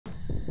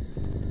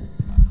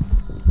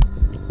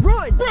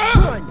Run!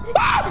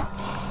 Run!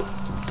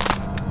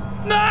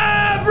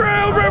 Nah, bro.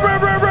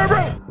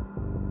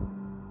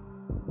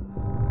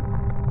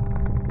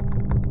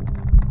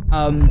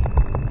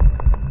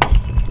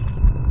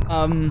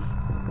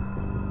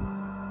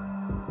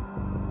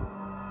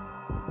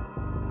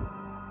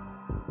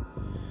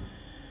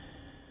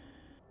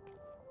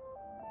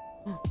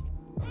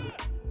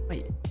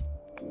 Wait.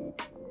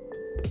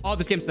 Oh,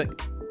 this game's sick.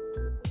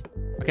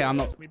 Okay, I'm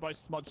not. Can we buy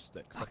smudge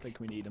sticks? I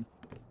think we need them.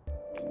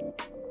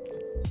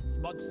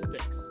 Smudge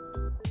sticks.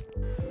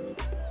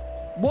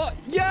 What?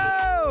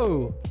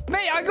 Yo!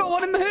 Mate, I got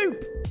one in the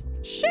hoop.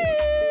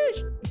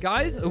 Sheesh!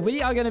 Guys,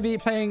 we are going to be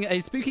playing a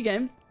spooky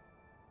game.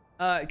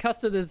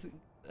 Custard is...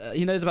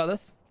 he knows about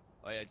this.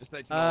 Oh, yeah, just to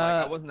let you know,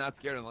 like, I wasn't that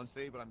scared on lunch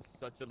today, but I'm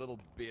such a little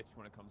bitch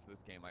when it comes to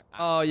this game. Like,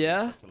 oh,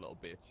 yeah? Such a little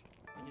bitch.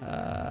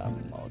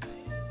 Mod.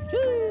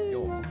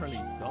 Yo, Marley's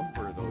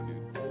dumper, though,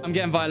 dude. I'm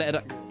getting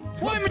violated.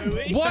 Why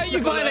are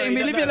you violating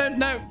me? Leave me alone.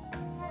 No.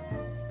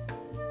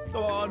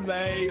 Come on,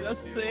 mate.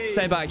 Let's see.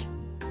 Stay back.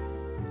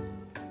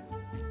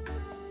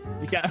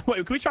 You can't...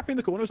 Wait, can we trap you in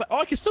the corner? It's like, oh,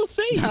 I can still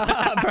see.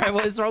 Bro,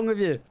 what is wrong with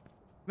you?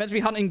 Meant to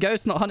be hunting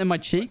ghosts, not hunting my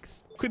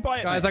cheeks. Can we buy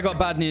it, guys, mate? I got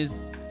bad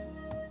news.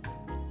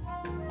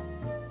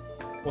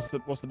 What's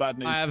the bad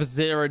news? I have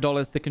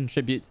 $0 to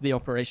contribute to the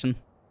operation.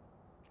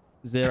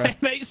 0.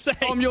 Mate, say.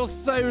 Tom, you're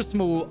so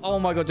small. Oh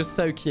my god, you're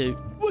so cute.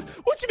 What do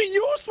you mean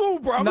you're small,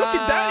 bro? I'm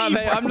looking down at you,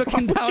 mate, bro. I'm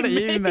looking down at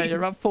you, mate. You're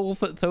about 4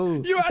 foot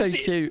tall. You're actually, so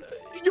cute.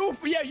 You're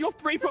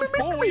 3'4".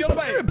 What are you on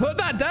about? Put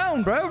that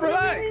down, bro.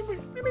 Relax.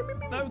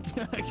 No,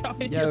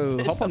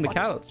 yo, hop on the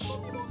couch.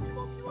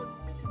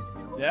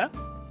 Yeah?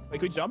 Wait,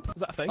 can we jump?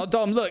 Is that a thing? Oh,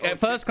 Dom, look. At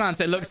first glance,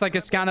 it looks like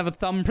a scan of a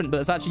thumbprint, but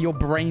it's actually your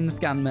brain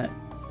scan, mate.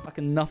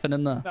 Fucking nothing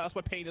in there. No, that's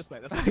my penis,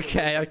 mate. That's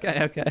okay.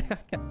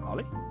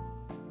 Marley?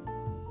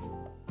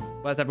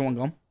 Where's everyone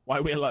gone? Why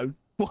are we alone?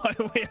 Why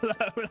are we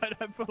alone? I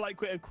don't feel like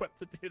we're equipped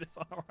to do this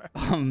on our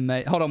own. Oh,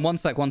 mate. Hold on 1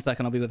 sec, and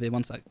I'll be with you.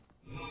 1 sec.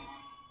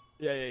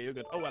 Yeah, you're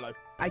good. Oh, hello.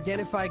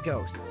 Identify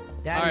ghost.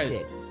 That is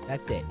it.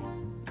 That's it.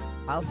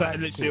 That's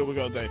literally all we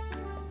gotta do.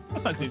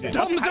 That's nice easy.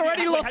 Dom's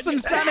already lost some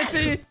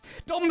sanity.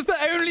 Dom's the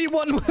only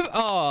one with...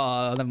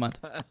 Oh, never mind.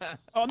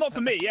 Oh, not for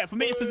me. Yeah, for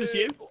me, it's just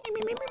you.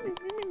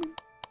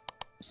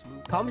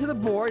 Come to the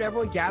board.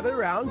 Everyone gather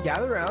around.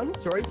 Gather around.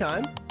 Story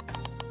time.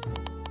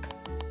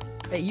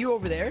 Hey, you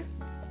over there.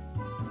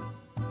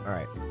 All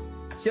right.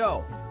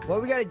 So, what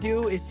we got to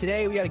do is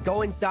today we got to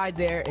go inside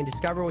there and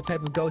discover what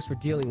type of ghost we're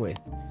dealing with.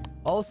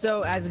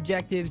 Also, as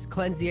objectives,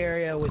 cleanse the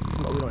area with...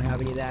 We don't have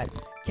any of that.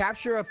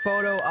 Capture a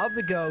photo of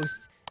the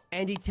ghost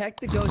and detect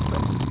the ghost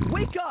presence.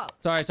 Wake up!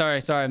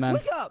 Sorry, man.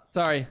 Wake up!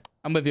 Sorry.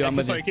 I'm with you. I'm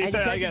with you. Can you And say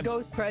that detect again? the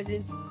ghost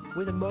presence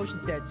with a motion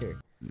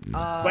sensor. Wait.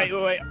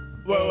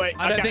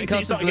 I don't think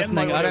Cuss is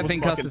listening. I don't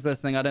think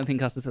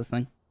Cuss is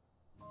listening.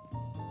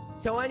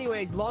 So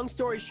anyways, long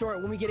story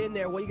short, when we get in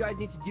there, what you guys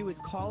need to do is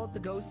call out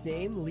the ghost's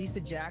name, Lisa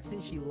Jackson.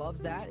 She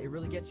loves that. It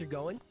really gets her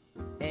going.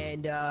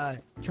 And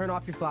turn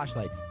off your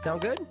flashlights.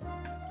 Sound good?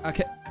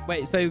 Okay.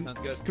 Wait, so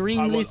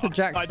scream Lisa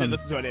Jackson. I didn't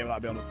listen to any of that, I'll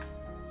be honest.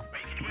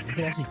 You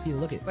can actually see.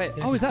 Look at. Wait,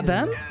 oh, is that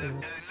them?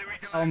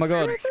 Oh my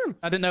god.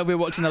 I didn't know we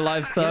were watching a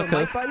live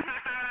circus. Yeah,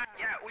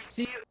 we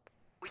see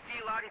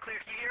you loud and clear.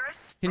 Can you hear us?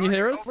 Can you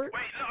hear us? Wait, look,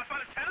 I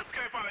found a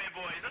telescope out here,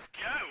 boys.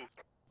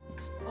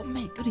 Let's go. Oh,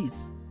 mate,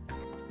 goodies.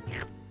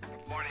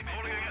 Morning, mate. I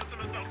want to go get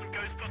some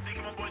ghost pussy.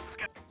 Come on, boys.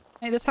 Let's go.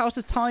 Hey, this house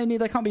is tiny.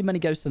 There can't be many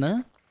ghosts in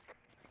there.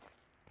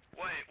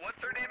 Wait,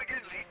 what's her name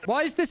again, Lisa?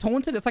 Why is this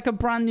haunted? It's like a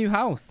brand new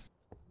house.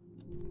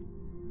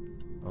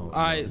 Oh, all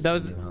right,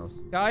 those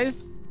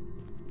guys.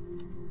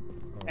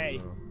 Hey.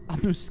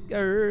 I'm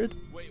scared.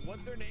 Wait,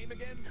 what's her name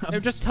again?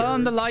 They've just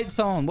turned the lights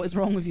on. What is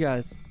wrong with you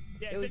guys?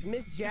 Yeah, It was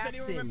Miss Jackson.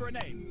 Does anyone remember a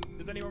name?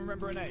 Does anyone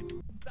remember a name?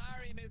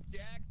 Sorry, Miss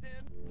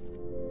Jackson.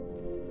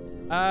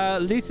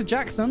 Lisa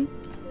Jackson.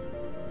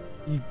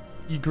 You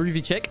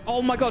groovy chick.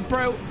 Oh my god,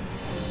 bro.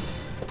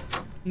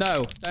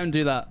 No, don't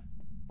do that.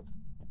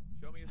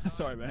 Show me.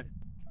 Sorry, mate.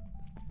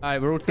 All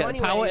right, we're all together.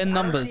 Anyways, Power in I don't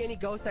numbers. see any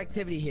ghost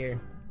activity here.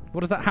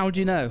 What is that? How do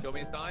you know? Show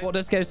me a sign. What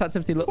does ghost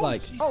activity look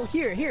like? Oh,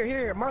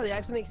 here. Marley, I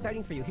have something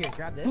exciting for you. Here,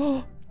 grab this.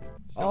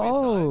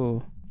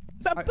 Oh.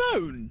 Is that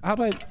bone? How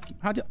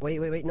do?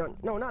 Wait. No,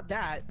 not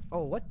that.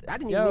 Oh, what? I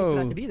didn't even mean for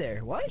that to be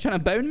there. What? You trying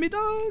to bone me,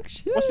 dog?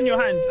 Shit. What's in your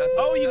hand?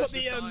 Oh, you got That's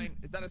the sign.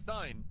 Is that a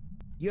sign?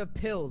 You have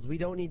pills. We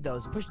don't need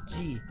those. Push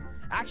G.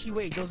 Actually,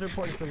 wait. Those are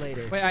important for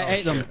later. Wait, I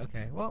ate them.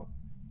 Okay, well,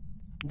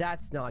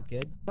 that's not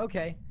good.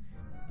 Okay.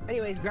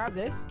 Anyways, grab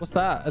this. What's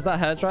that? Is that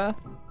a hairdryer?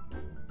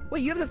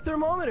 Wait, you have the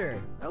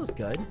thermometer. That was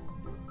good.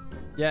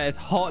 Yeah, it's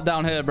hot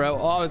down here, bro.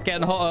 Oh, it's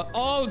getting hotter.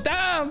 Oh,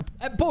 damn.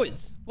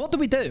 Boys, what do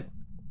we do?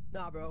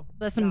 Nah, bro.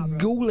 There's some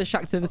ghoulish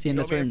activity in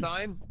this Show me a room.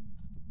 sign.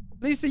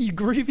 Lisa, you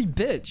groovy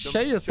bitch.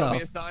 Show yourself. Show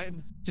me a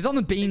sign. She's on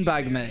the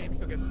beanbag, mate.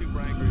 She'll get super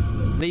angry.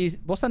 Lisa,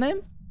 what's her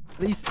name?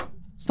 Lisa.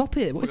 Stop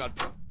it. Oh What my is...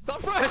 god.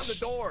 Stop right at the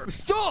door.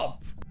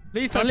 Stop.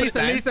 Lisa. Can I put it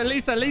down?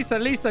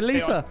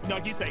 Lisa. No,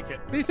 you take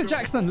it. Lisa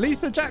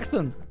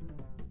Jackson.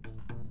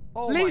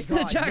 Oh Lisa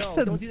my God, Jackson.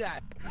 No, don't do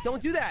that.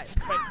 Don't do that.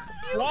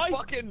 Why?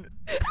 Fucking.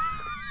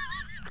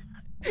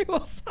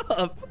 What's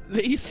up?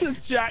 Lisa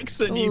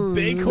Jackson, you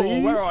big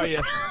whore. Where are you?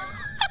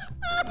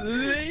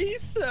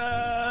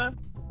 Lisa.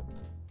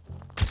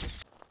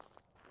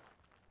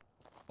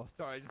 Oh,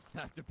 sorry, I just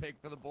snapped a pig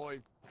for the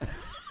boys.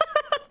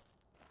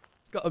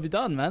 It's got to be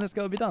done, man. It's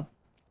got to be done.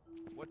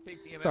 What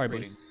takes EMF Sorry,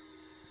 reading? boys.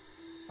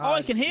 Oh,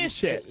 I can hear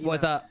shit. What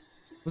is that?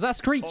 Was that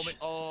Screech?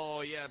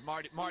 Oh, yeah,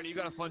 Marty, you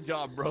got a fun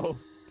job, bro.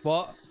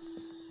 What?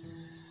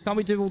 Can't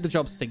we do all the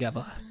jobs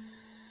together?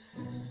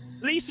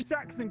 Lisa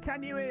Jackson,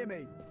 can you hear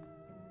me?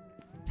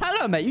 Tell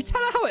her, mate. You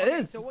tell her how it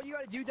is. So what you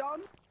gotta do,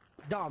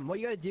 Dom, what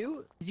you gotta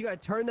do is you gotta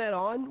turn that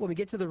on when we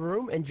get to the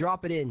room and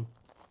drop it in.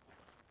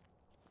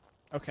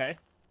 Okay.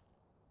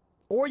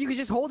 Or you could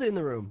just hold it in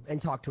the room and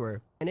talk to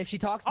her. And if she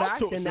talks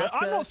back, then that's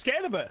I'm not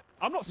scared of it.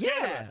 I'm not scared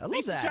Yeah, of I it. love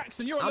Lisa that.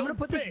 Jackson, you're a I'm little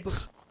gonna put bitch.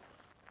 this.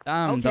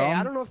 Damn, Okay, Dom.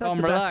 I don't know if that's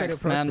Dom, the best way to relax,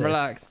 approach man. this.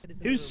 Relax.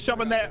 Who's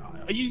shoving there?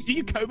 Are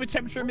you COVID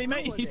temperature me,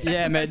 mate?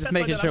 Yeah, mate. Just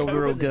making sure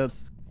we're all good.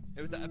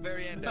 It was at the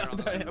very end there. On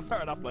the left.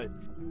 Fair enough, mate.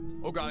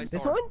 Oh, guys.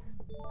 This sorry. one?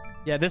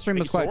 Yeah, this room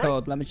was quite sorry?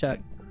 cold. Let me check.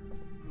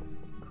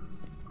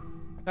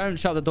 Don't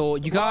shut the door.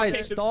 You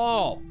guys,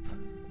 stop.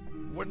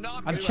 We're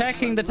not. I'm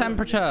checking the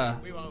temperature.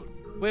 We won't.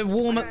 We're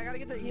warm. Okay, I gotta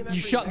get the EMF You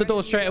shut the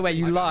door straight away.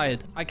 You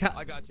lied. I can't.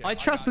 I got you. I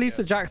trust got you.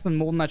 Lisa Jackson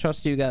more than I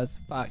trust you guys.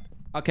 Fact.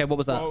 Okay, what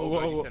was that? Whoa, Oh, whoa,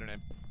 God, you whoa. said her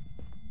name.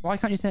 Why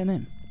can't you say her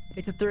name?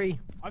 It's a 3.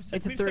 I've said,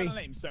 It's a we've said 3. her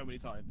name so many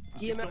times.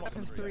 She's still not EMF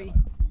of gonna 3.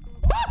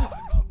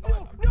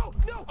 No,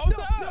 No! Oh, is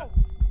that her?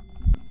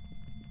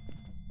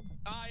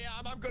 Ah, yeah,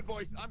 I'm good,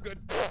 boys. I'm good.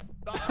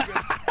 I'm good.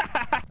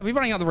 Are we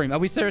running out of the room? Are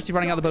we seriously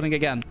running out of the building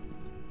again?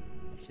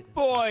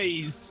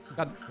 Boys.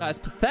 God, that is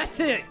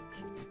pathetic.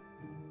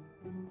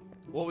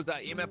 What was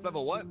that? EMF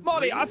level what?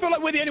 Molly, I feel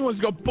like we're the only ones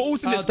who got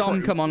balls in Oh, this Dom,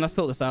 crew. come on. Let's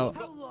sort this out.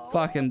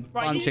 Fucking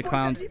Right, bunch you of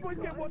clowns. You boys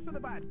get watched from the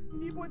van.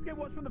 You boys get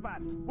watched from the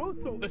van. We'll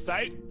sort this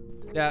out.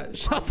 Yeah,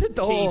 shut the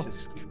door.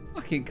 Jesus.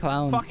 Fucking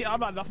clowns. Fuck it, I've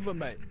had enough of them,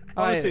 mate.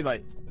 Alright, Honestly,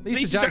 like.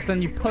 Lisa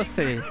Jackson, you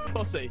pussy.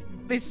 Pussy.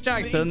 Lisa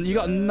Jackson, you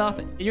got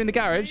nothing. Are you in the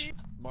garage?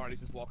 Marty's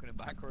just walking in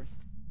backwards.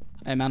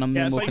 Hey, man, I'm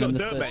Yeah, so walking you in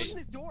this gotta do it, bitch. mate. Open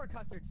this door,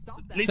 Custard.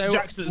 Stop that. Lisa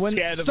Jackson's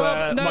scared Stop!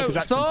 of No, Michael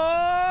Jackson.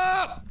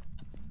 stop!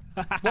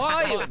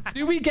 Why?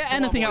 Do we get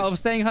anything out of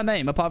saying her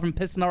name apart from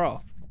pissing her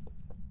off?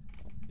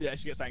 Yeah,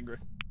 she gets angry.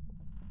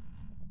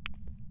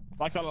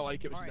 I kind of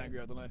like it when she's angry,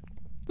 I don't know.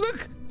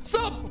 Look!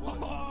 Stop!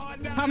 Oh,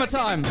 no, Hammer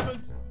time.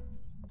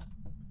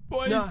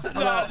 Boys, No,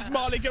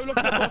 Marley, go look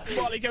at the book.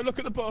 Marley, go look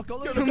at the book.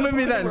 look at Come with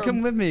me then.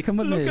 Come with me. Come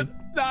with me.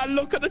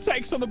 Look at the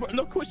text on the book.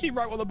 Look what she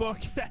wrote on the book.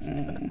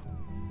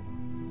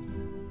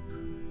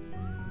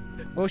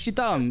 Well, she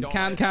dumb.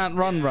 Can't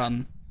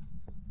run.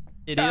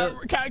 Idiot.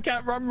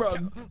 Can't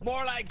run.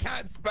 More like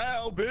can't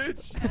spell,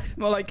 bitch.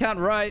 Well, like can't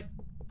write.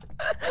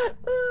 I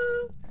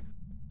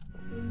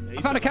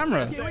found a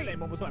camera. Say her name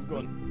one more time. Go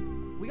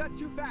on. We got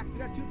 2 facts.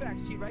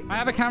 She writes. I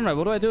have a camera.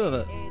 What do I do with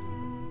it?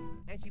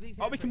 And she leaves.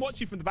 Oh, we can watch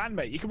you from the van,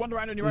 mate. You can wander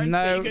around on your own.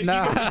 No, You can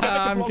no, develop a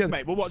I'm vlog, good.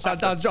 mate. We'll watch I'll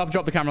after.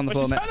 drop the camera on the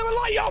floor, She's mate. turning him a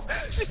light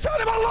off. She's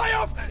turning him a light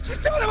off. She's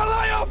turning him a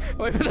light off.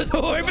 Open the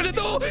door. Open the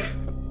door.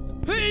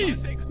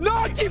 Please.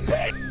 No, you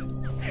pig.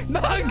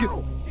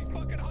 Nug. She's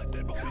fucking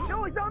hunted, boys.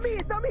 No, it's not me. She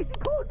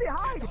closed it.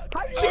 Hide.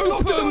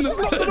 Open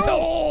the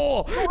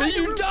door. Are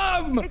you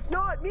dumb? It's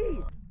not me.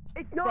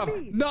 It's not Bruv,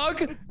 me.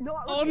 Nug,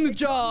 not- on the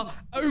jar.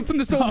 Open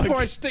the door before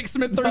I stick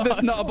something through this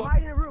nut. Go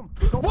hide in a room.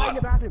 Go hide in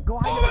the bathroom. Go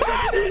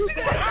hide in the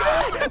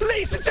bathroom.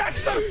 Lisa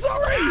Jackson, I'm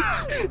sorry.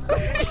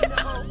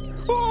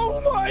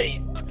 Oh,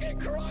 mate. Fucking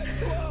Christ,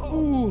 whoa.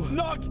 Ooh.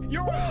 Nug,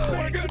 you're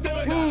We're a gonna do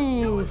it.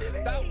 Ooh.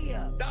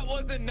 That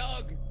wasn't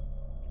Nug.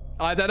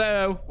 I don't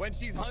know. When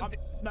she's hunting.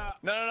 Nah.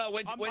 No.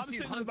 When I'm she's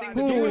sitting in the hunting van.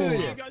 the Ooh.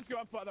 door. You guys go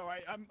have fun,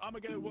 alright? I'm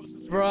gonna watch the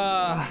screen.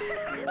 Bruh.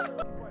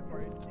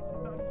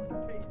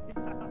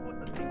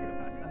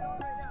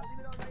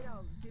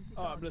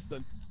 Oh, I'm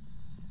listening.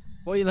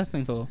 What are you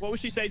listening for? What would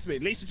she say to me?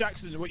 Lisa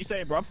Jackson, what you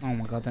saying, bruv? Oh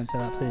my god, don't say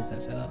that. Please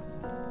don't say that.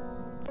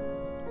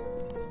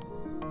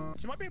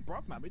 She might be a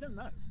bruv, man. We don't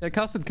know. Yeah,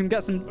 Custard, come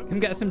get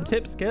some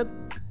tips, kid.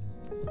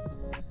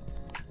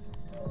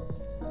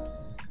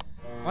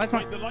 Why is my...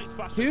 Wait, the light's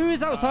flashing. Who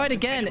is outside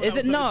Just again? anyone Is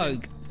it else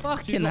noticing? Nug? She's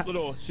Fucking locked the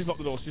door. She's locked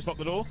the door. She's locked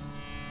the door.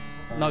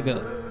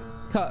 Nugget.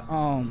 Cut.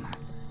 Oh my.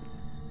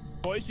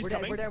 Boys, she's We're dead.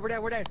 coming. We're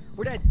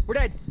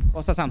dead.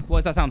 What's that sound? What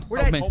is that sound? We're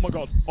Help dead. me. Oh my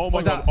god. Oh my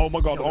What's god. that? Oh my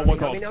god. Oh my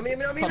god.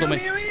 Cuddle me.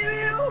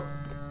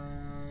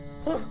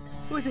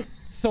 Who is it?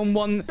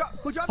 Someone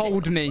Who dropped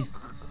hold it? me.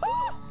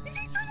 Oh, he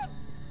just tried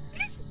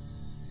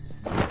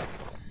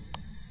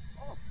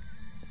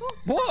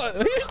What?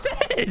 Who's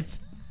dead?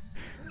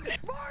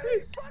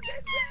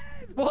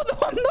 What? No,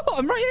 I'm not.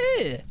 I'm right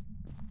here.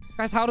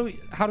 Guys, how do we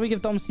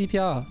give Dom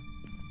CPR?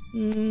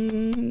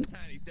 Man,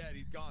 he's dead.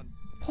 He's gone.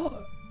 What?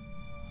 Oh,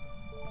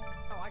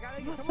 I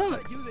gotta That someone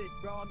gotta sucks. do this,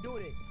 bro. I'm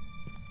doing it.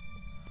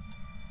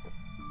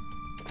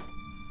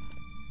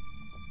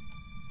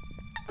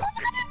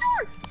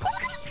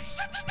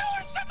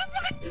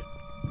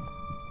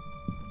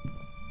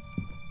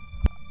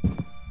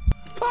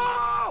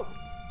 Oh!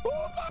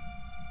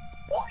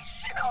 Holy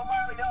shit, no,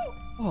 Marley, no!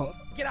 What?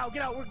 Get out,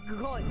 we're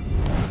calling.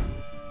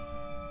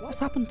 What's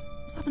happened?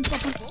 What's happened to my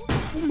place?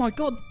 Oh my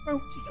god,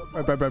 bro.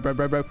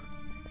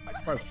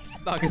 Bro.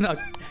 No.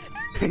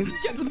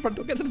 Get to the front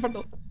door, get to the front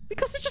door.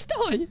 Because it just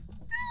died.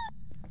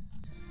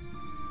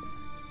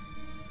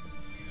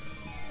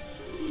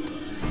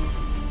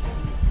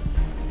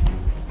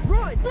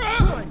 Run!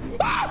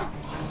 Ah!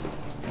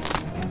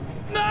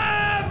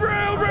 Nah, bro.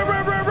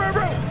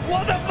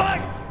 What the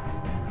fuck?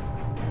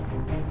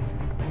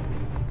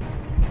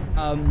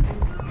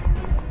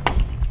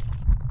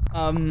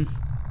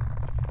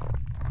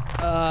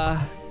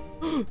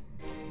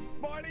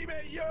 Marley,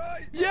 mate, you're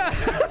right. Yeah.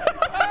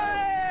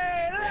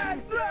 Hey,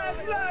 lads.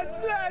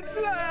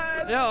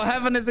 Yo,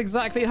 heaven is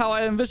exactly how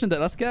I envisioned it.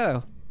 Let's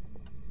go.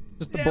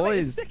 Just the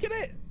boys. Mate, stick in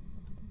it.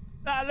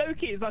 Nah,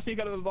 Loki is actually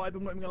kind of a vibe.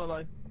 I'm not even gonna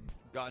lie.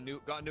 Got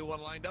a new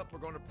one lined up. We're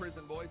going to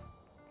prison, boys.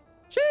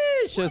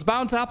 Sheesh, it's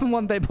bound to happen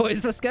one day,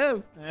 boys. Let's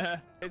go. Yeah.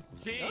 It's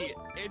G.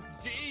 It's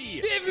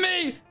G. Give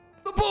me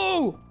the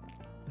ball.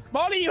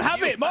 Marley, you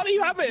have it. Marley,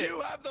 you have it.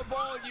 You have the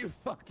ball, you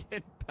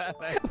fucking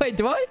Pele. Wait,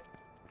 do I?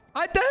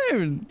 I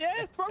don't.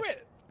 Yeah, throw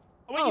it.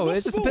 Wait, Oh, you've it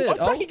lost just the ball. appeared. It's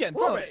back Oh, again.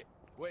 Throw what? it.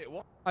 Wait,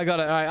 what? I got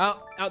it. All right,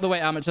 out the way,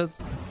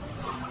 amateurs.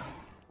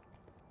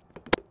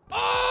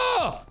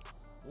 Oh!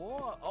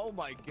 What? Oh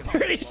my god.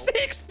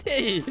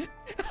 360.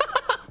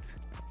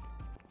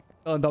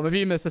 Oh, Dom, if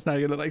you miss this now,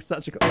 you look like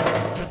such a...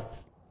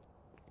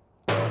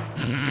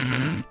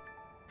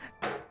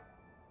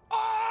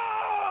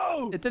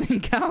 Oh! It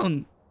didn't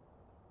count.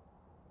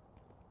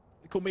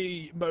 They call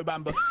me Mo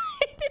Bamba.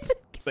 It didn't.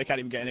 They can't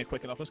even get in here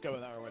quick enough. Let's go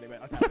in there already, mate.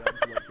 I can't wait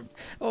for him.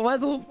 Oh,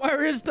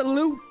 where is the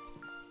loot?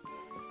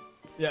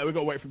 Yeah, we've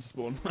got to wait for him to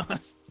spawn.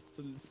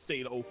 So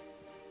steal it all.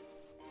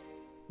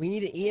 We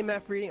need an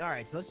EMF reading. All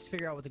right, so let's just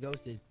figure out what the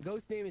ghost is. The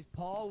ghost name is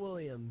Paul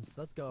Williams.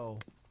 Let's go.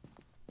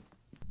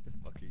 What the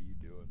fuck are you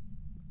doing?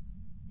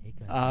 Hey,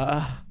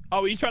 guys.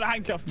 Oh, are you trying to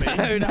handcuff me? No.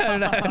 Hey,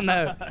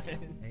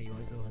 you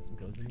want to go hunt some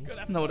ghosts with me?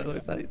 That's not what it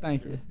looks like.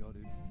 Thank you. Let's go,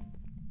 dude. All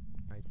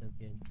right, sounds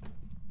good.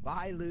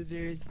 Bye,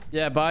 losers.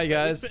 Yeah, bye,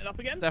 guys. Split it up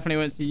again? Definitely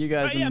won't see you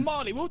guys. Oh, yeah, in...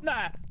 Marley. Well,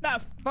 nah.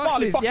 Fuck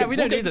Marley, these- fuck yeah, him. we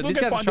don't We'll need go- them. we'll These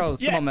go guys are find them. trolls.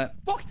 Come Yeah. on, mate.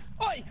 Fuck.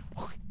 Oi.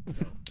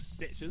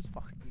 Bitches.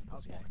 Fuck.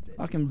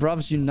 Fucking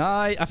bruvs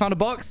unite. I found a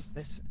box.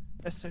 That's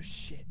so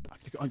shit.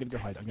 I'm gonna go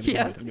hide. I'm gonna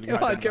Yeah, go hide. I'm gonna go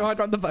hide. Go hide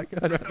around the back. Go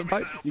hide around the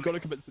back. You gotta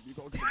convince him. You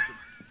gotta convince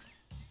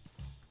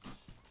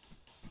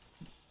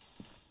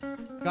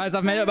him. Guys,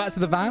 I've made it back to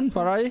the van.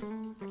 Where are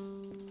you?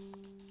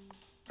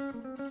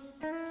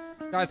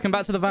 Guys, come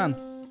back to the van.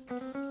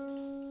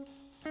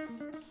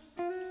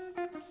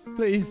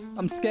 Please,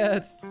 I'm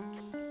scared.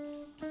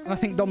 And I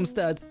think Dom's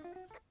dead.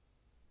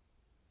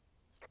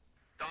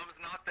 Dom's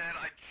not dead.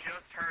 I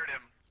just heard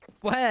him.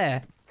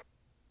 Where?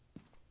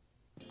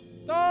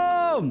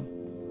 Dom!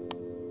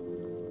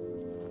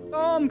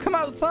 Dom, come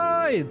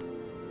outside!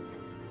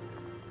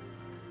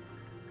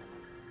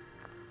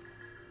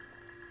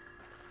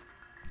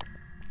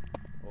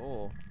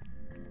 Oh.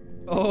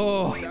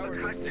 Oh.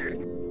 Custard.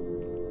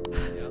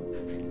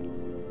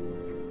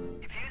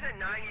 If he's at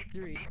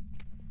 93,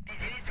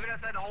 he's been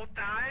outside the whole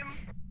time?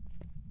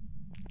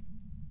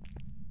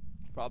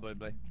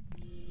 Probably.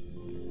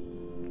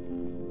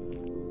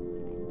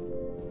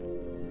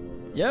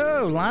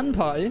 Yo, LAN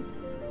party.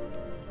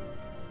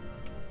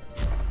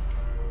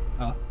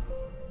 Oh.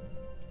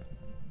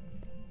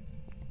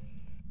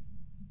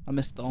 I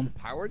missed Dom.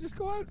 Power just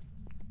go out?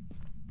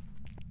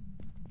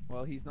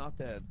 Well, he's not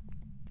dead.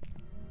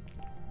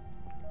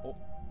 Oh,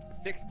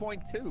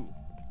 6.2.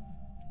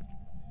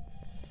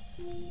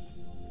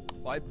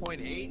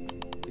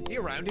 5.8. Is he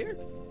around here?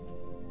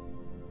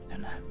 I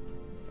don't know.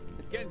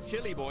 It's getting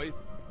chilly, boys.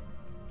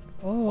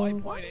 Oh.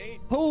 5.8.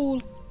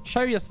 Paul,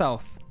 show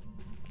yourself.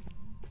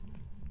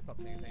 Stop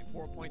saying his name.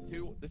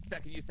 4.2. The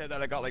second you said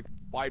that, I got like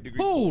 5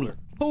 degrees Paul, colder.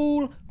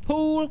 Paul,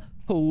 Paul,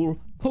 Paul,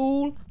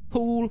 Paul,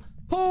 Paul,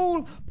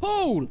 Paul,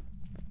 Paul.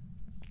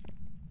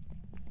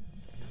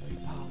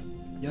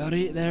 You're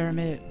right there,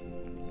 mate.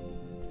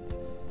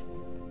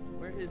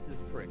 Where is this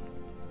prick?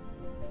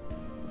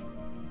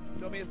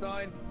 Show me a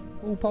sign.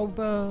 Oh,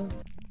 Pogba.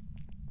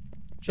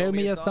 Show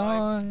me a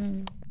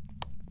sign.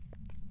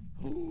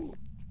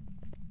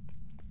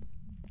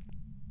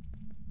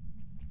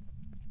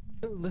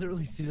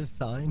 Literally sees a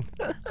sign.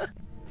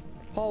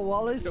 Paul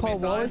Wallace, Show me a Paul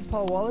Wallace, sign.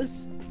 Paul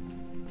Wallace.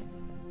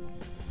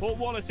 Paul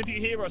Wallace, if you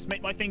hear us,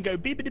 make my thing go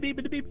beep beep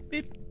beep beep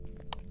beep.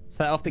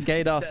 Set off the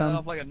gaydar, Set son.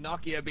 off like a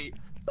Nokia beat.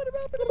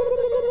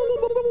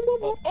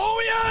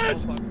 Oh, yeah! Oh,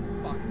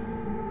 fuck.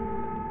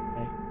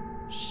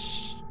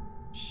 Shh.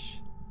 Shh.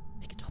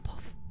 Take your top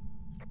off.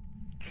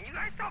 Can you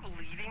guys stop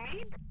leaving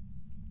me?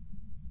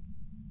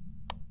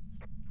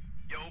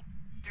 Yo,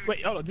 dude.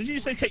 Wait, hold on. Did you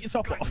just say take your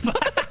top off?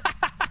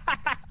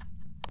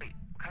 Wait,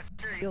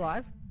 Custard. You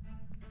alive?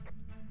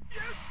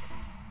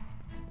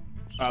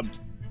 I'm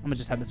gonna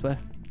just head this way.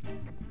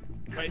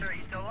 Wait, Custard, are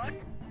you still alive?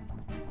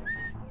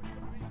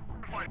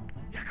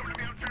 Yeah, come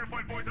to me. I'm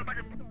terrified, boys. I'm back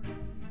at the start.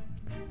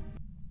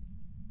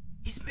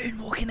 He's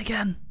moonwalking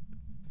again.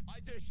 I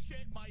just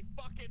shit my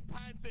fucking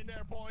pants in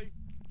there, boys.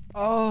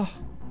 Oh.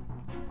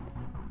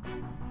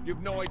 You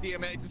have no idea,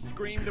 man. It just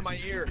screamed in my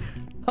ear.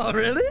 Oh,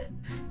 really?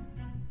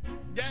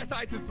 Yes, I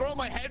had to throw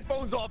my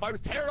headphones off. I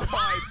was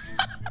terrified.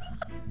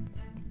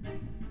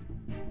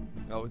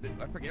 No, was it?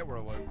 I forget where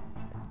it was.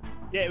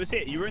 Yeah, it was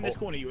here. You were in this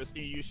corner. You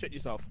shit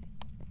yourself.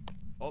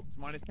 Oh,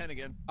 it's -10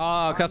 again.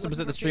 Oh, customers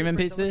at the streaming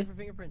PC.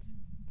 Fingerprints.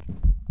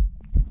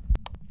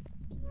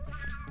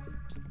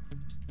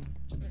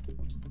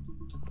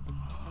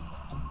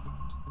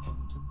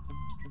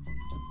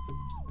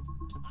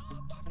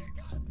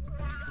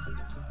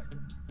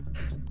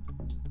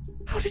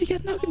 How did he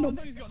get knocked? Oh,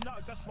 he's got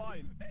nugged. That's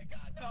fine.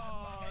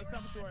 Oh, it's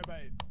nothing to worry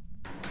about.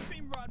 Let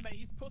him run, mate.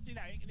 He's pussy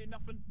now. He ain't gonna do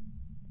nothing.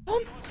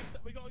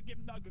 We gotta give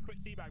Nug a quick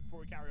teabag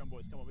before we carry on,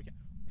 boys. Come on, we can.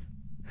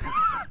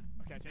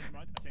 Okay, I changed my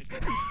mind.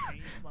 I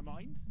changed my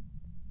mind.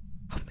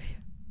 Help me!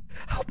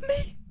 Help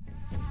me!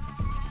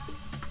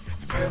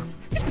 Bro,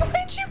 he's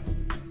behind you!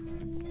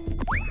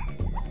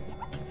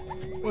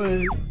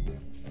 Wait.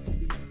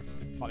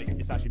 Marley,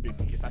 it's actually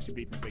beeping. It's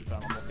actually beeping big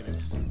time. I'm locking in.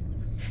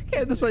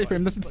 Get in the safe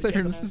room. This is the safe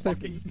room. This is the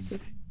safe room. This is the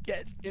safe.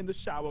 Get in the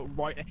shower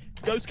right now.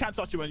 Ghosts can't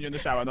touch you when you're in the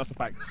shower, and that's a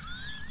fact.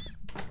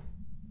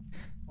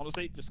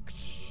 Honestly, just.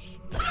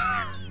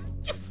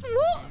 Just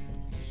what?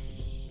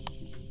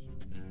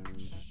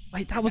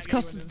 Wait, that was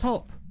Custard's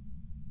top.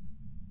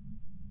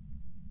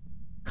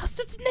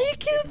 Custard's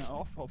naked.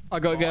 Oh, I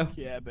gotta go.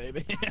 Yeah,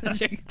 baby. Yeah,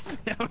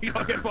 we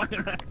gotta get one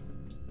in there.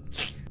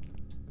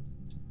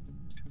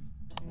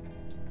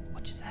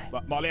 What'd you say?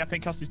 But Marley, I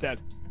think Custard's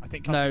dead. I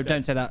think. No, Custard's don't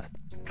dead. say that.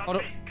 Hold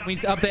on. We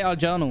need to update our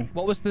journal.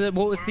 What was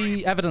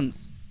the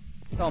evidence?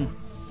 Tom.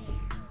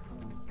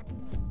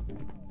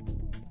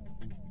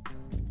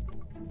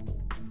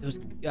 It was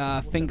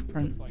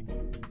fingerprint.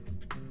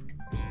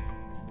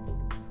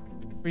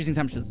 Freezing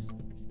temperatures.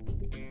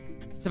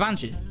 It's a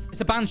banshee.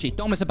 It's a banshee.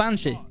 Dom, it's a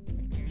banshee.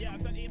 Yeah,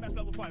 I've done EMF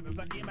level 5. I've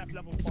done EMF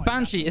level 5. It's a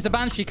banshee. It's a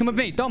banshee. Come with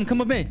me. Dom, come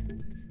with me.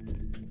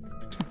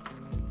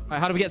 Alright,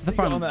 how do we get to the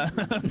front?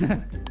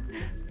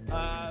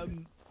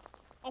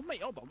 Oh,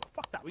 mate, hold on.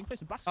 Fuck that. We can play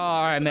some basketball.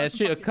 Alright, mate. Let's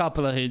shoot a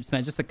couple of hoops,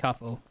 mate. Just a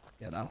couple.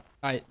 Yeah, no.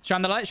 Alright,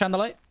 shine the light. Shine the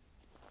light.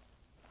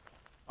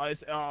 Oh,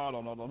 hold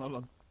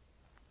on.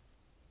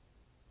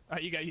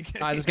 Alright, you go.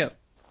 Alright, let's go.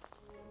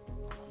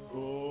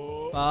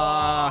 Oh,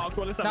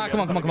 Come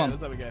on, come on.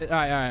 Alright.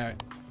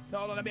 Alright.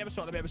 No, let me have a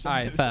shot.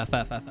 Alright, fair.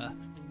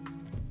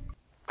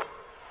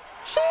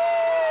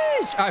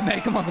 Sheesh! Alright,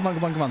 mate, come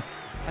on.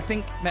 I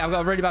think, mate, I've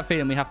got a really bad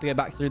feeling we have to go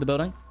back through the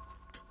building.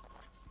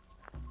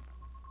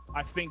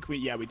 I think we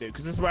do.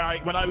 Because this is where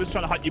when I was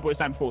trying to hunt you boys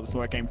down before, this is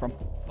where I came from.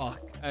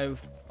 Fuck. Oh,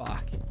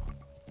 fuck.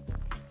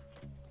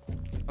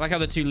 I like how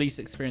the two least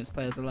experienced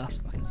players are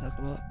left. Fucking says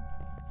a lot.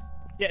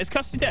 Yeah, is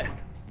Custard dead?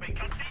 Wait,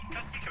 Custard,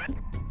 come in.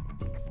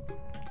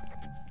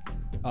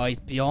 Oh, he's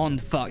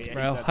beyond fucked, Yeah,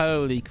 bro. he's dead.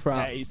 Holy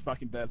crap. Yeah, he's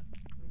fucking dead.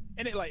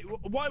 Isn't it like,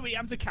 why we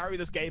have to carry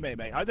this game,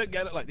 mate? I don't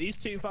get it. Like, these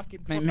two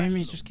fucking Mate,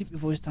 maybe just keep your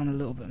voice down a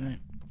little bit, mate.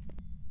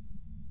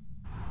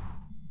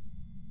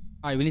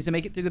 Alright, we need to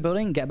make it through the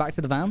building and get back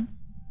to the van.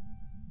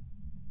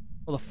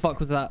 What the fuck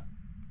was that?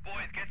 Boys,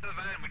 get to the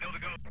van. We know the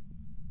ghost.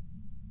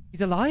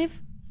 He's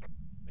alive?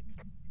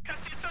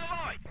 Custard, you're still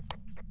alive?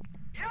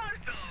 Yeah,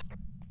 I'm still alive.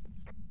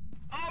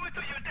 Oh, we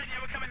thought you were dead.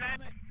 Yeah, we're coming now.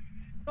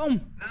 Dom!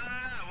 No.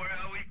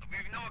 We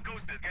know what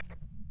ghost is.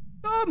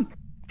 Dom!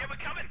 Yeah, we're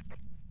coming.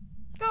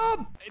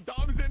 Dom! Hey,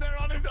 Dom's in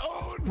there on his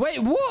own. Wait,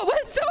 what?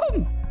 Where's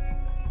Dom?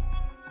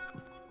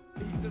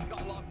 He just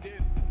got locked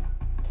in.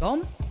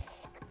 Dom?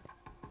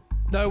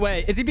 No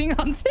way. Is he being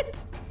hunted?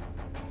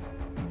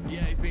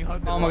 Yeah, he's being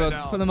hunted. Oh my right god.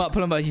 now.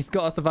 Pull him up. He's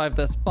got to survive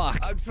this. Fuck.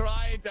 I'm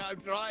trying to.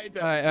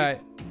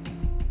 Alright.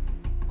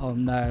 Oh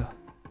no.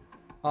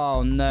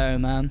 Oh no,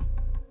 man.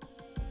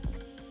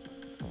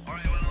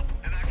 Alright, well,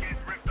 in that case,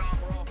 ripped off.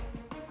 We're off.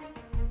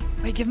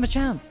 Wait, give him a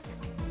chance.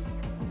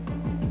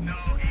 No,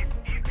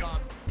 he's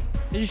gone.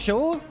 Are you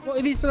sure? What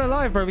if he's still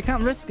alive, bro? We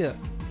can't risk it.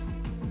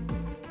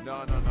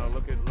 No.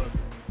 Look.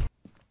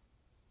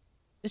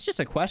 It's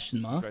just a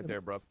question mark. Right there,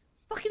 bro.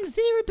 Fucking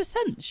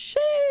 0%.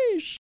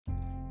 Sheesh.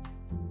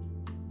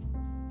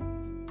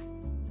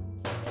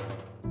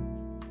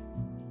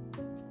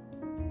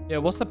 Yeah,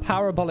 what's a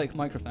parabolic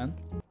microphone?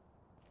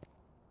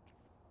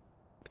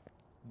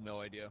 No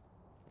idea.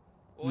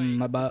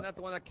 My bad. Isn't that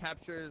the one that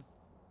captures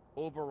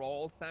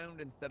overall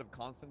sound instead of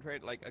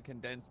concentrate? Like a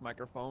condensed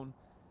microphone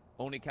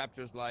only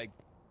captures like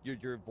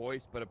your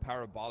voice, but a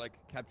parabolic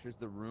captures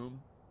the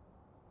room.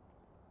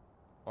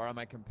 Or am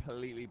I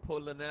completely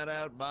pulling that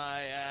out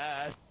my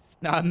ass?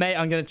 Nah, mate,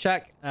 I'm gonna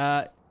check.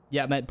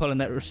 Yeah, mate, pulling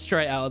it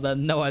straight out of there.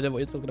 No idea what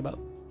you're talking about.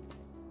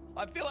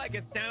 I feel like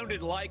it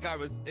sounded like I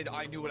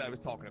knew what I was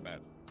talking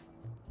about.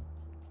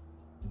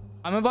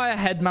 I'm gonna buy a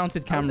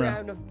head-mounted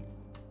camera.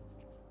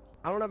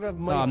 I don't have enough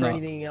money for not.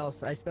 anything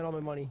else. I spent all my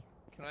money.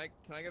 Can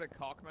I get a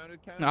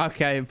cock-mounted camera?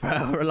 Okay,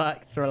 bro.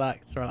 Relax. The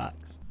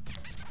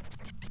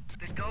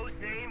ghost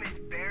name is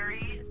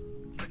Barry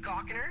the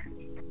Cockiner.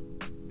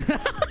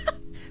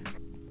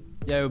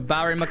 Yo,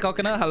 Barry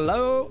McCockiner,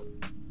 hello.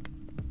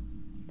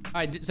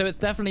 Alright, so it's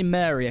definitely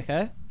Mary,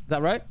 okay? Is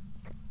that right?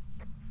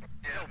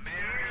 Yeah,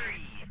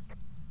 Mary.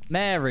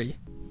 Mary.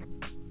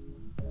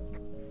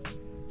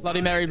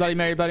 Bloody Mary.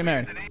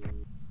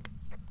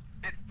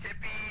 It's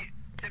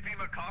Tippy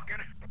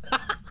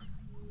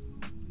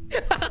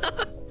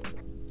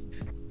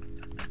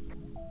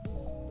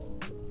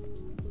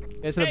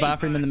Go to the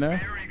bathroom in the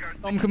mirror.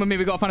 Come with me.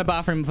 We gotta find a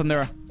bathroom with a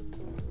mirror.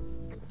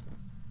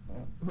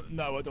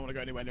 No, I don't want to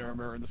go anywhere near a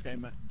mirror in this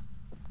game, mate.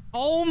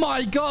 Oh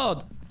my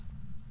god!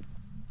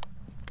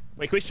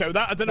 Wait, can we show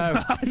that? I don't know.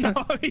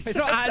 No. It's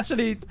not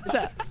actually. Is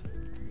that?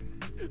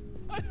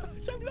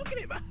 Don't look at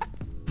it, man.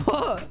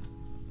 What?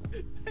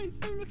 Hey,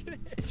 don't look at it.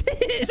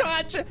 It's not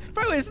actually.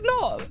 Bro, it's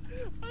not.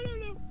 I don't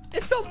know.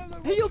 It's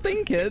not who you're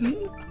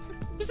thinking.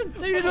 Just a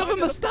dude with a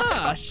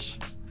mustache.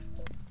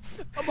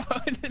 I'm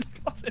behind in the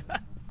closet,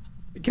 man.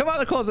 Come out of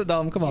the closet,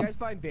 Dom. Come You on. guys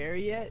find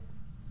Barry yet?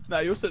 No,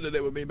 you're sitting in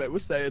there with me, mate. We're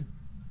staying.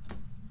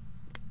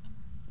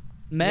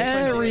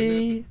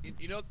 Mary.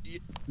 You know,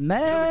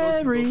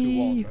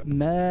 Mary.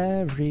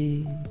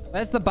 Mary.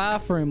 Where's the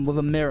bathroom with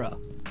a mirror?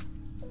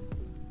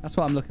 That's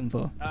what I'm looking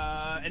for.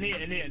 In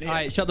here. All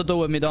right, shut the door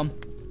with me, Dom.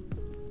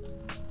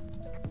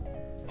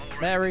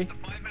 Mary. The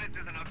 5 minutes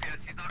isn't up yet.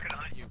 She's not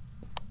gonna hunt you.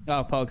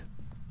 Oh, Pog.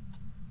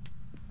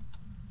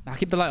 Now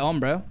keep the light on,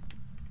 bro.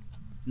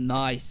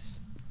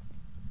 Nice.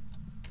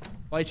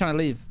 Why are you trying to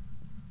leave?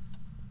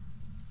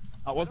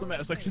 I wasn't, mate. I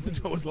was making sure the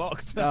door was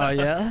locked. Oh,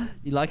 yeah?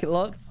 You like it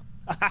locked?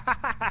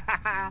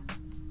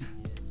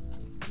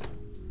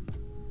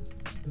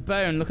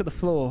 Bone, look at the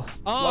floor.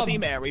 Oh, Bloody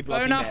Mary,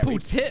 bloody bone apple Mary.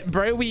 tip,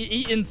 bro. We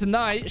eating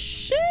tonight.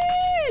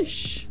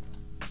 Sheesh.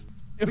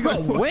 We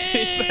got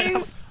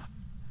wings.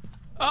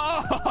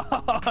 Oh,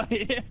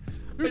 yeah.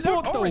 We Is there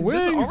brought the orange?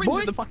 wings, Is there orange boy.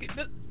 in the fucking...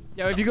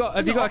 Yo, have you got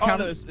a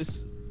camera?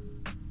 It's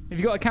Have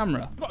you got a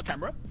camera? got a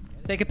camera.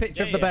 Take a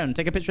picture Yeah, of the yeah. bone.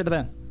 Take a picture of the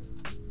bone.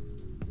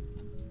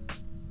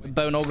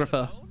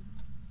 Boneographer.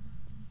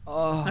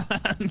 Oh.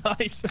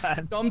 Nice,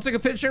 man. Dom took a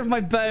picture of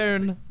my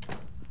bone.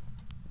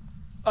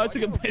 I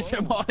took a picture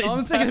of mine.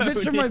 I'm taking a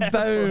picture of my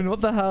bone.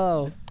 What the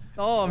hell?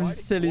 Oh, I'm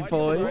silly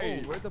boy.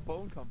 Where'd the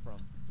bone come from?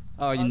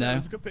 Oh, you know.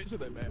 It's a good picture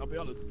though, mate. I'll be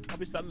honest. I'll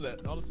be selling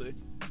it, honestly.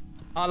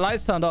 Our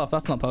lights turned off.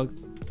 That's not Pug.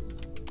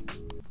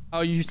 Oh,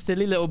 you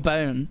silly little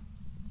bone.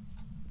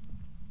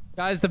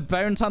 Guys, the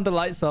bone turned the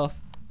lights off.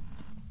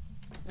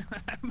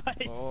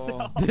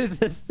 Myself. This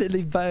is a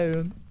silly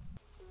bone.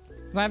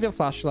 Can I have your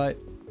flashlight?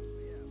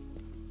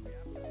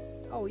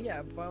 Oh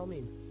yeah, by all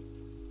means.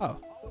 Oh.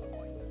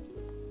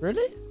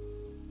 Really?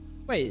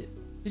 Wait,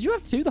 did you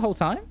have two the whole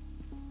time?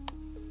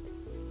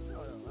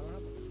 No, I don't have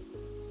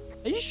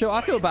one. Are you sure?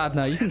 I feel bad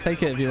now. You can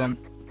take it if you want.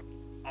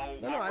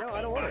 No,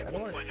 I don't want it. I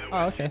don't want it.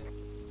 Oh, okay.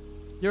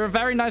 You're a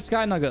very nice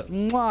guy, Nugget.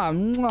 Mwah,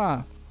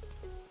 mwah.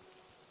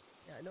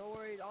 Yeah, no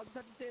worries. I'll just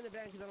have to stay in the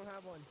van because I don't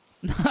have one.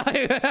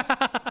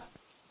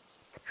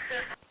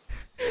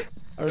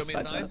 I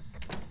respect that.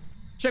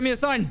 Show me a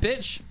sign,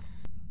 bitch.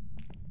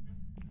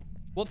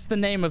 What's the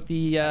name of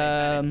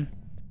the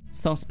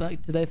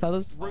suspect today,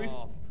 fellas?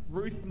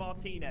 Ruth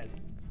Martinez.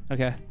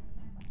 Okay.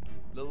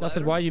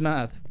 Custard, why are you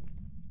mad?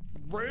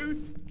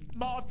 Ruth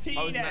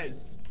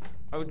Martinez.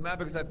 I was mad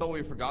because I thought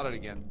we forgot it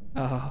again.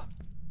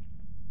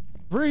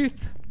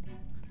 Ruth.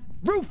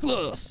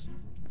 Ruthless.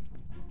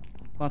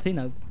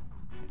 Martinez.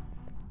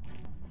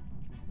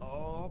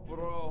 Oh,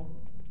 bro.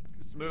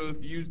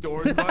 Smooth. Use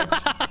doors much.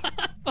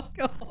 Fuck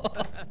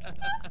off.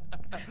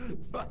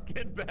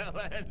 Fucking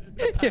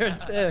bellend. You're a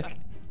dick.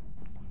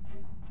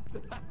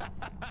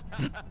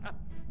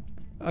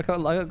 I got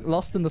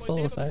lost in the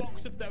sauce, A right?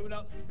 box of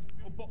donuts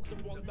or box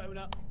of one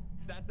donut.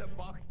 That's a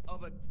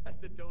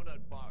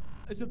donut box.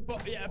 It's a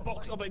box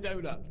of a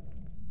donut.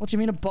 What do you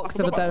mean a box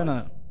of a forgot about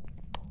donut?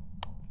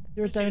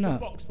 You're a It's a donut.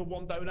 box for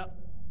one donut.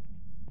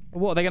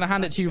 What, they're gonna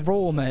hand it to you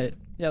raw, mate?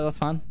 Yeah, that's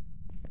fine.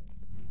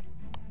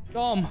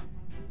 Dom.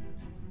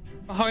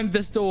 Behind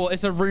this door,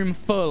 it's a room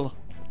full.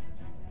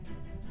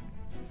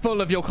 Full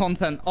of your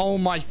content. Oh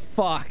my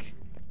fuck.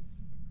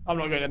 I'm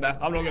not going in there.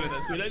 I'm not going in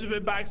there. There's a bit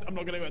of bags. I'm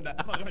not going to go in there.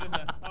 I'm not going in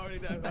there. I already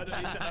know. I don't need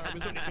to know.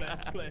 It's already clear.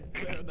 It's clear.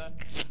 Clear in there.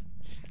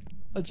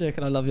 I'm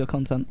joking. I love your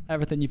content.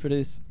 Everything you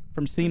produce.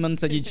 From semen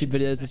to YouTube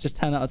videos, it's just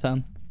 10 out of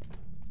 10.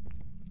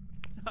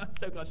 I'm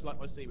so glad you like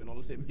my semen.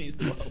 Honestly, it means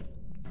the world.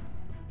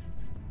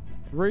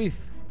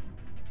 Ruth.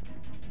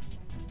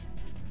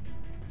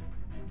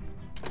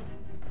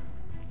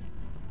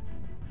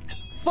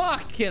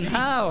 Fucking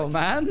hell,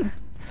 man.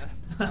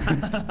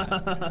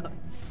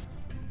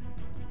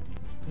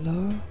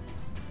 Hello?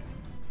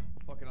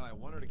 Fucking I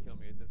want her to kill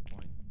me at this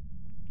point.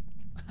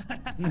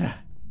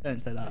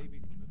 Don't say that. Save me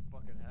from this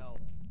fucking hell.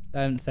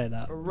 Don't say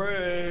that.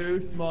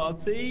 Ruth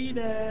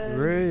Martinez.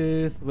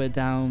 Ruth, we're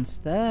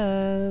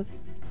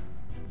downstairs.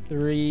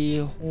 3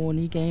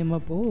 horny gamer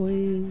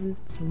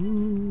boys.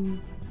 Ooh.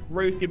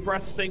 Ruth, your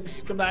breath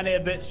stinks. Come down here,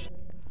 bitch.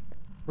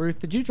 Ruth,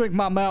 did you drink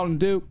my Mountain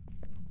Dew?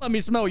 Let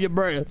me smell your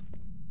breath.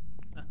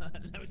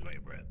 Let me smell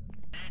your breath.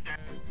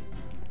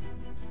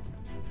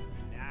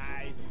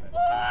 Nice.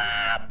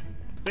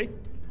 See?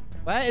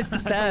 Where is the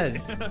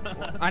stairs?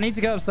 I need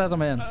to go upstairs on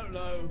my own. I don't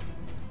know.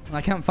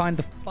 I can't find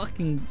the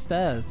fucking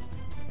stairs.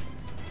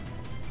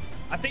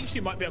 I think she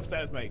might be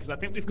upstairs, mate, because I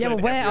think we've Yeah,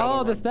 but cleared where every other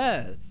are the room.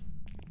 stairs?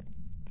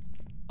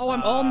 Oh,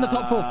 I'm on the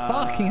top floor.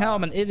 Fucking hell,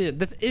 I'm an idiot.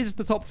 This is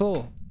the top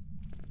floor.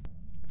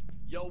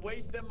 You're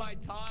wasting my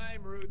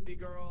time, Ruthie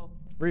girl.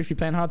 Ruth, you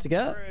playing hard to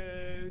get?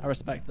 Ruth. I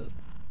respect it.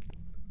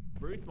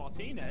 Ruth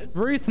Martinez.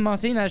 Ruth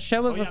Martinez,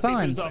 show us yeah, a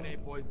sign. people's up. Hey,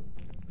 boys.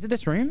 Is it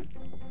this room?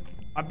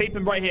 I'm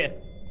beeping right here.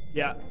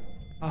 Yeah.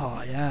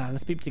 Oh, yeah.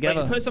 Let's beep Wait,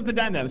 together. put something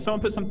down there.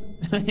 Someone put something.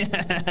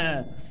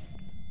 Yeah.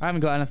 I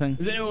haven't got anything.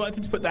 Does anyone want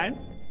anything to put down?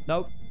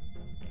 Nope.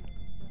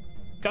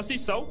 Gussie,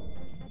 salt?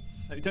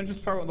 No, don't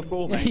just throw it on the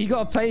floor, mate. You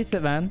gotta place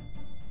it, man.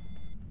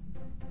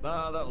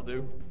 Nah, that'll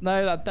do.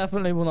 No, that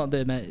definitely will not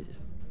do, mate.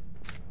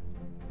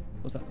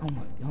 What's that? Oh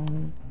my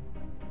god.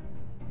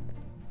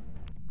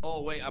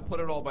 Oh, wait, I put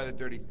it all by the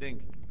dirty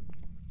sink.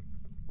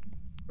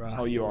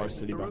 Oh, you are a Where's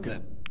silly the room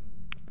bucket. then?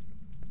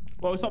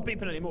 Well, it's not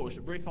beeping anymore. It's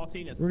Ruth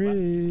Martinez. is left.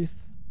 Ruth.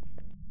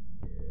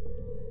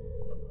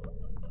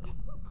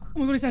 Oh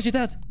my god, he's actually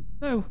dead.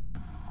 No.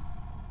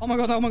 Oh my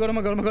god, oh my god, oh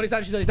my god, oh my god, he's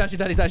actually dead, he's actually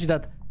dead, he's actually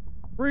dead.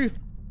 Ruth.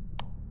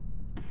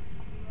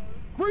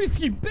 Ruth,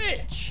 you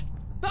bitch!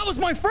 That was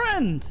my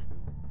friend!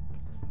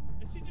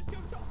 Did she just go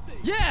Custard?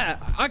 Yeah,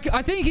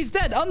 I think he's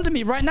dead under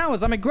me right now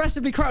as I'm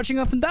aggressively crouching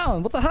up and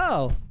down. What the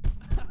hell?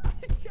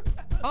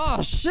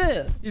 Oh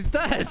shit, he's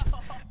dead.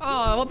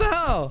 Oh, what the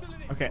hell?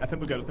 Okay, I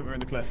think we're good. I think we're in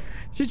the clear.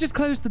 She just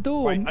closed the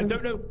door. Right, I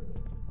don't know.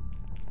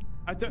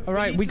 I don't. All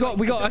right, we got.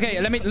 Okay,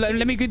 let me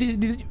go.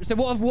 So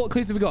what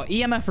clues have we got?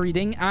 EMF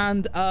reading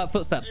and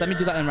footsteps. Let me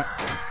do that in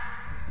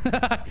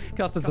right.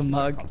 Custard's a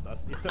mug.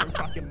 He so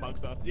fucking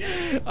mugs us.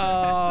 Yeah.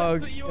 Oh,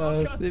 that's what you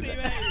are, Custard.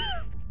 Custard, mate.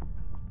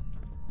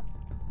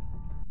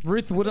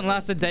 Ruth wouldn't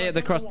last a day at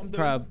the Krusty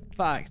Krab.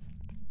 Fact.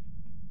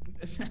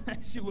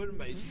 She wouldn't,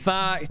 mate.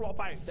 Fact. Flop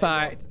out.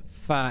 Fact.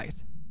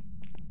 Fact.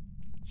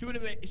 She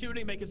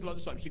wouldn't make us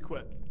lunchtime. She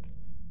quit.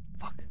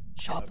 Fuck.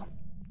 Shut up.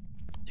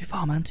 Too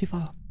far, man. Too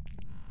far.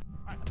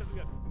 Alright, I think we're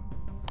good.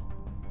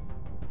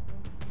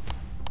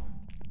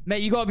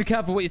 Mate, you gotta be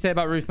careful what you say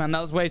about Ruth, man.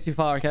 That was way too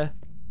far, okay?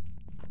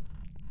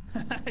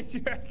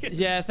 You reckon?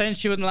 Yeah, saying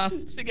she wouldn't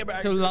last She'll get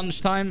back. till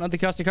lunchtime at the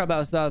Krusty Krab. That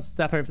was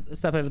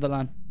step over the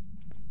line.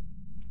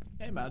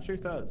 Hey man,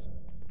 truth hurts.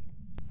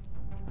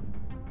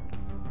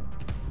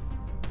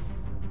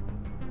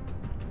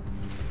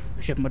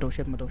 Ship my door.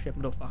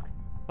 Fuck.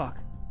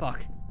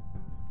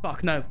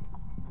 Fuck, no.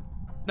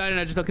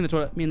 No, just look in the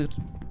toilet. Me in the...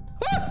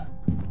 Ah!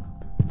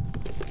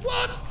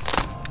 What?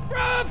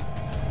 Bruv!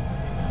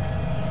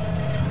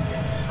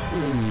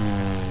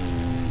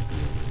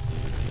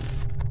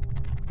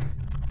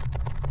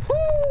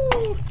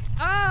 Woo!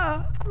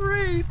 Ah!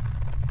 Ruth!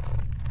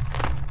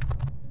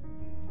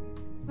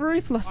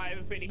 Ruthless. I have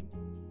a feeling.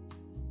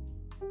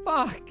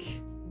 Fuck.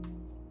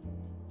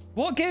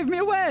 What gave me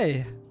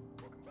away?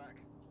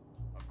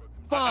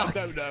 I Fuck.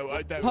 don't know.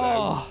 I don't know.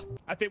 Oh.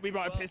 I think we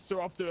might have pissed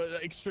her off to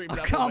an extreme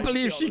level. I can't mate, to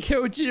believe be she honest.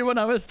 killed you when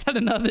I was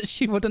telling her that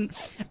she wouldn't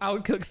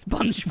outcook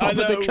SpongeBob at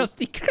the know.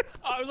 Krusty Krab.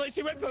 I was like,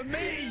 she went for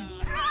me.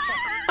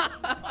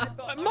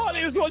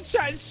 Marley was one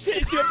chatting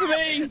shit. She went for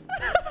me.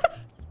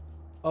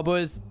 Oh,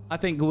 boys, I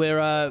think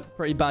we're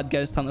pretty bad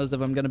ghost hunters, if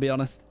I'm going to be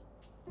honest.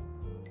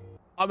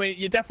 I mean,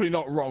 you're definitely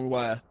not wrong.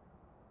 Where?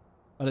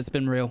 But it's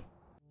been real.